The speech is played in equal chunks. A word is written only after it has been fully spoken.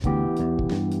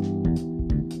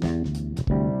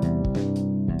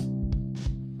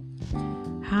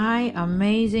Hi,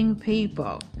 amazing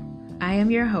people. I am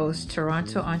your host,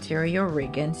 Toronto, Ontario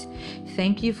Riggins.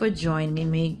 Thank you for joining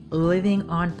me, Living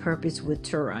on Purpose with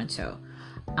Toronto.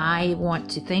 I want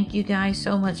to thank you guys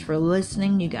so much for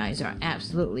listening. You guys are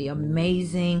absolutely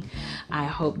amazing. I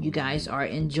hope you guys are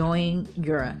enjoying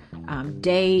your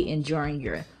day,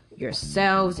 enjoying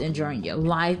yourselves, enjoying your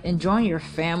life, enjoying your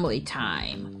family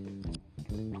time.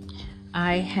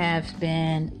 I have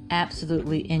been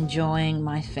absolutely enjoying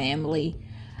my family.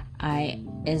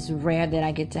 It's rare that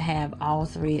I get to have all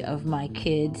three of my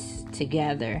kids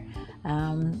together.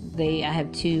 I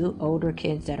have two older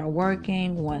kids that are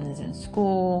working, one is in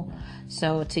school,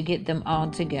 so to get them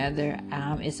all together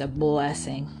is a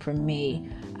blessing for me.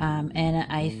 And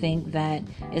I think that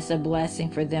it's a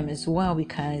blessing for them as well,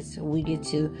 because we get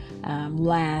to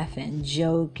laugh and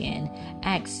joke and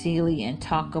act silly and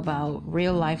talk about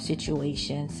real life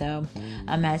situations. So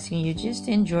I'm asking you, just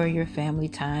enjoy your family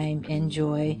time,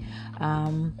 enjoy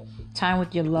time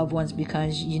with your loved ones,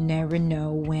 because you never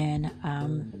know when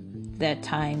that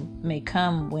time may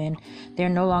come when they're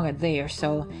no longer there.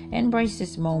 So embrace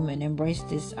this moment, embrace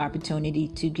this opportunity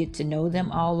to get to know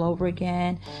them all over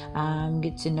again,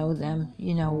 get to know them,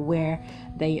 where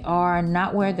they are,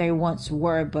 not where they once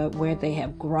were, but where they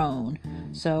have grown.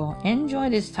 So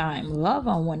enjoy this time, love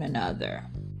on one another.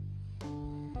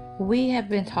 We have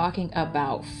been talking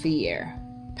about fear,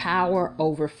 power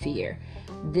over fear.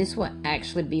 This will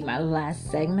actually be my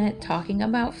last segment talking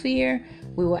about fear.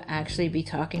 We will actually be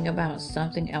talking about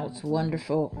something else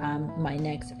wonderful on my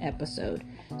next episode.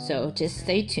 So just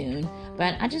stay tuned.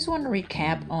 But I just want to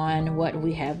recap on what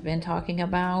we have been talking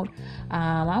about.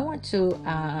 I want to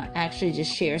actually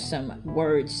just share some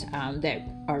words that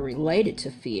are related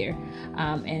to fear.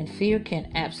 And fear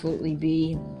can absolutely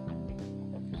be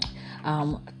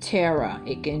terror.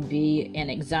 It can be an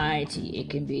anxiety. It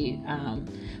can be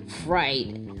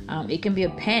fright. It can be a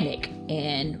panic.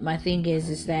 And my thing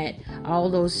is that all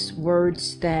those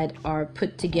words that are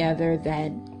put together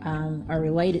that are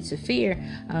related to fear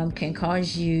can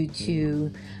cause you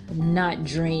to not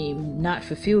dream, not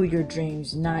fulfill your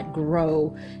dreams, not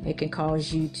grow. It can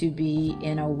cause you to be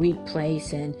in a weak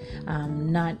place and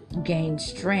not gain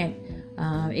strength.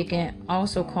 It can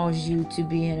also cause you to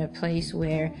be in a place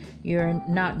where you're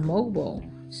not mobile.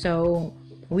 So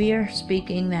we are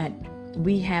speaking that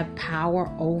we have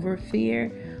power over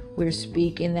fear. We're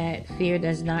speaking that fear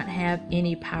does not have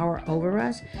any power over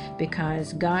us,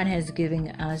 because God has given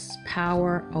us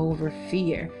power over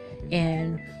fear.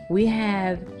 And we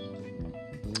have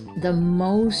the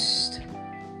most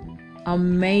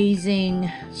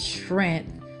amazing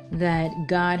strength that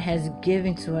God has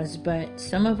given to us, but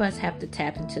some of us have to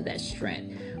tap into that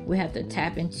strength. We have to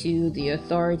tap into the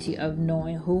authority of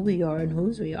knowing who we are and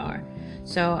whose we are.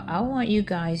 So I want you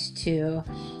guys to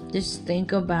just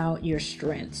think about your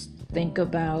strengths. Think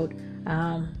about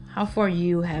how far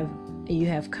you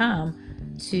have come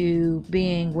to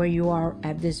being where you are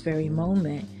at this very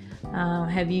moment.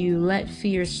 Have you let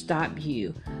fear stop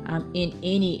you in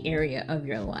any area of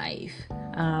your life?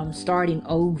 Starting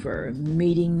over,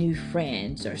 meeting new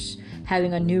friends, or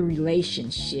having a new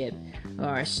relationship,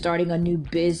 or starting a new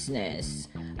business,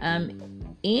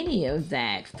 any of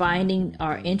that, finding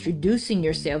or introducing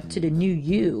yourself to the new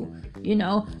you.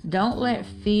 Don't let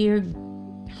fear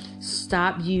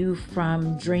stop you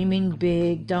from dreaming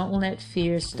big. Don't let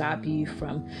fear stop you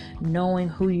from knowing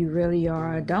who you really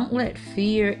are. Don't let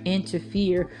fear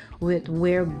interfere with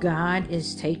where God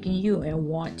is taking you and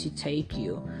want to take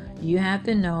you. You have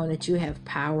to know that you have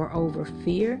power over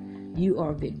fear. You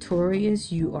are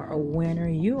victorious. You are a winner.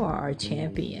 You are a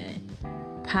champion.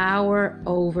 Power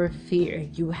over fear.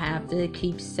 You have to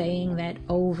keep saying that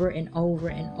over and over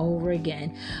and over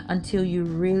again until you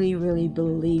really, really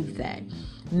believe that.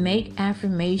 Make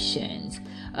affirmations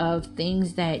of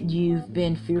things that you've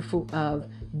been fearful of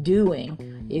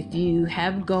doing. If you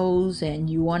have goals and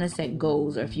you want to set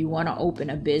goals, or if you want to open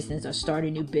a business or start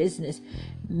a new business,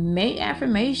 make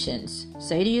affirmations.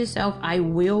 Say to yourself, I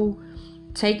will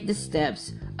take the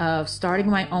steps of starting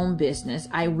my own business.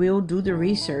 I will do the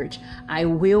research. I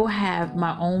will have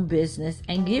my own business,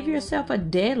 and give yourself a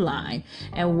deadline.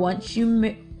 And once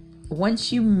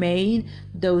you made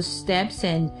those steps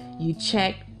and you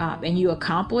check and you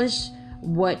accomplish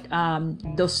what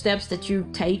those steps that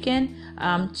you've taken,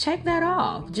 check that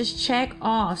off. Just check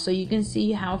off so you can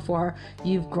see how far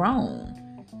you've grown.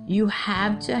 You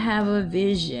have to have a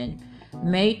vision.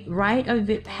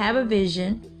 Have a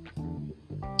vision.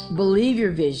 Believe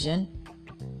your vision.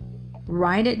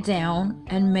 Write it down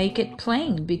and make it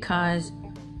plain, because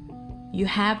you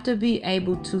have to be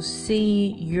able to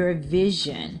see your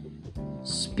vision,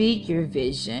 speak your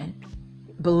vision,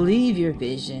 believe your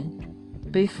vision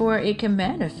before it can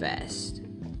manifest.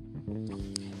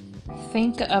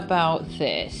 Think about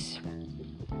this.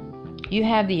 You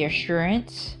have the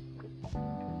assurance,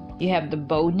 you have the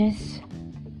boldness,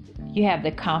 you have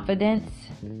the confidence,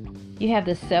 you have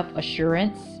the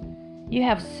self-assurance, you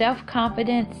have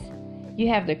self-confidence, you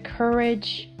have the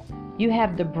courage, you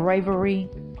have the bravery.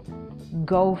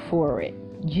 Go for it.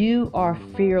 You are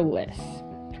fearless.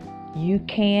 You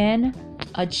can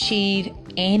achieve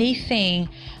anything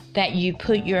that you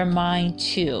put your mind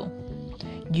to.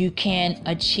 You can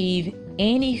achieve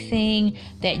anything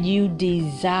that you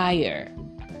desire.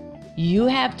 You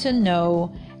have to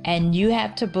know and you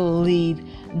have to believe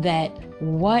that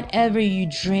whatever you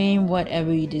dream,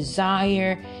 whatever you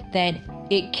desire, that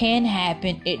it can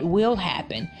happen, it will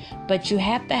happen. But you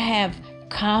have to have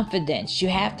confidence. You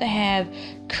have to have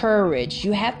courage.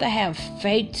 You have to have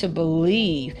faith to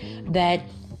believe that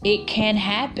it can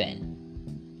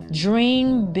happen.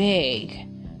 Dream big.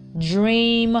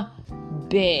 Dream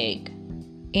big.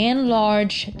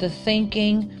 Enlarge the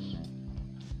thinking.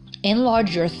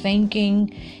 Enlarge your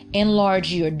thinking.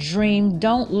 Enlarge your dream.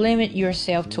 Don't limit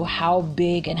yourself to how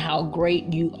big and how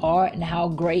great you are and how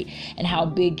great and how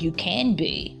big you can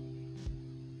be.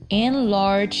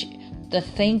 Enlarge the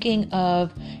thinking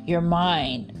of your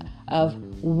mind, of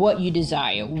what you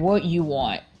desire, what you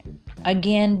want.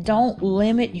 Again, don't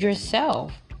limit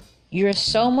yourself. You're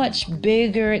so much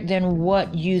bigger than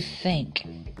what you think.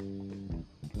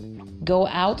 Go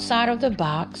outside of the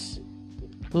box.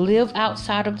 Live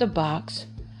outside of the box.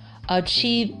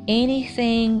 Achieve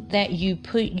anything that you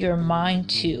put your mind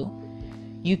to.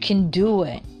 You can do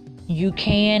it. You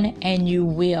can and you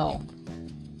will.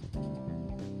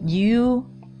 You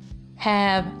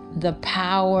have the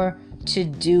power to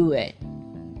do it.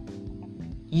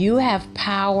 You have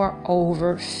power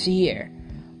over fear.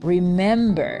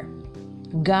 Remember,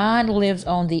 God lives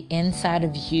on the inside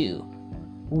of you.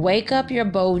 Wake up your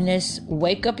boldness.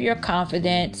 Wake up your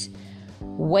confidence.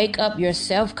 Wake up your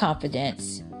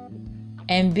self-confidence.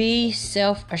 And be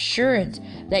self-assured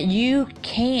that you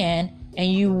can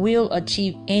and you will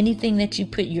achieve anything that you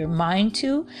put your mind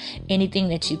to, anything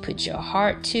that you put your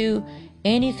heart to,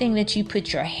 anything that you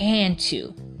put your hand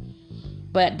to.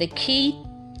 But the key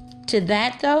to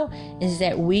that, though, is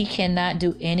that we cannot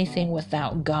do anything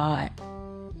without God.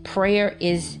 Prayer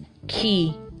is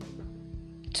key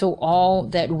to all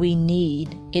that we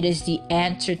need. It is the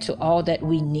answer to all that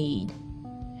we need.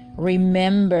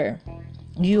 Remember,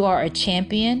 you are a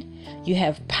champion. You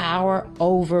have power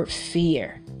over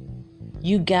fear.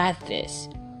 You got this.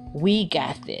 We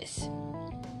got this.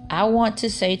 I want to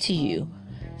say to you,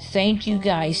 thank you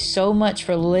guys so much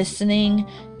for listening.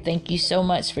 Thank you so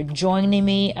much for joining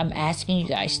me. I'm asking you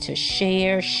guys to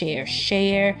share.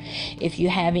 If you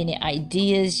have any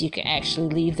ideas, you can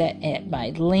actually leave that at my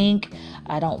link.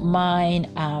 I don't mind.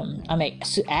 I'm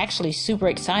actually super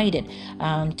excited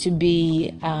to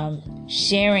be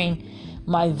sharing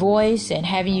my voice and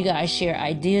having you guys share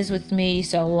ideas with me.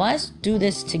 So let's do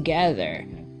this together.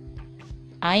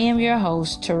 I am your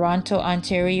host, Toronto,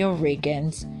 Ontario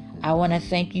Riggins. I want to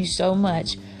thank you so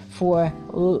much for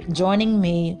joining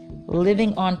me,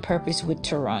 Living on Purpose with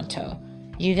Toronto.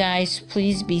 You guys,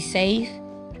 please be safe.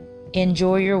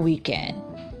 Enjoy your weekend.